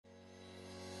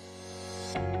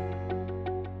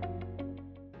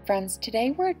Friends,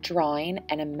 today we're drawing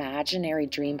an imaginary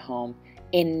dream home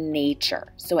in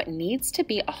nature. So it needs to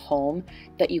be a home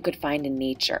that you could find in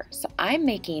nature. So I'm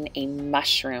making a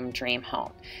mushroom dream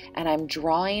home, and I'm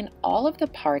drawing all of the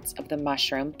parts of the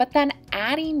mushroom, but then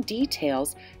adding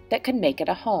details that could make it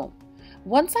a home.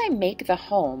 Once I make the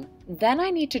home, then I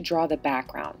need to draw the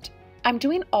background. I'm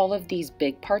doing all of these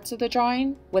big parts of the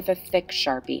drawing with a thick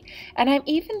Sharpie, and I'm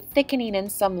even thickening in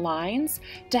some lines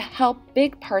to help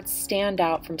big parts stand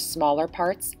out from smaller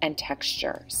parts and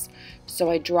textures. So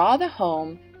I draw the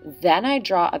home, then I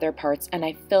draw other parts, and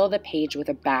I fill the page with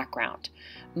a background.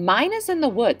 Mine is in the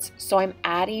woods, so I'm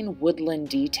adding woodland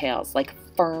details like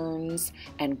ferns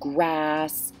and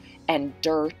grass and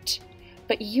dirt.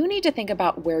 But you need to think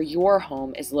about where your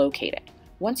home is located.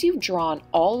 Once you've drawn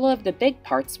all of the big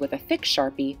parts with a thick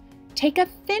Sharpie, take a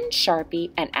thin Sharpie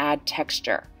and add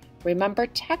texture. Remember,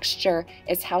 texture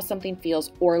is how something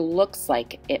feels or looks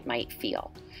like it might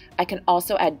feel. I can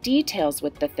also add details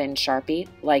with the thin Sharpie,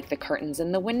 like the curtains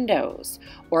in the windows,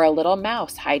 or a little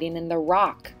mouse hiding in the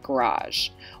rock garage,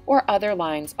 or other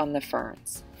lines on the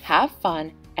ferns. Have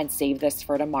fun and save this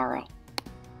for tomorrow.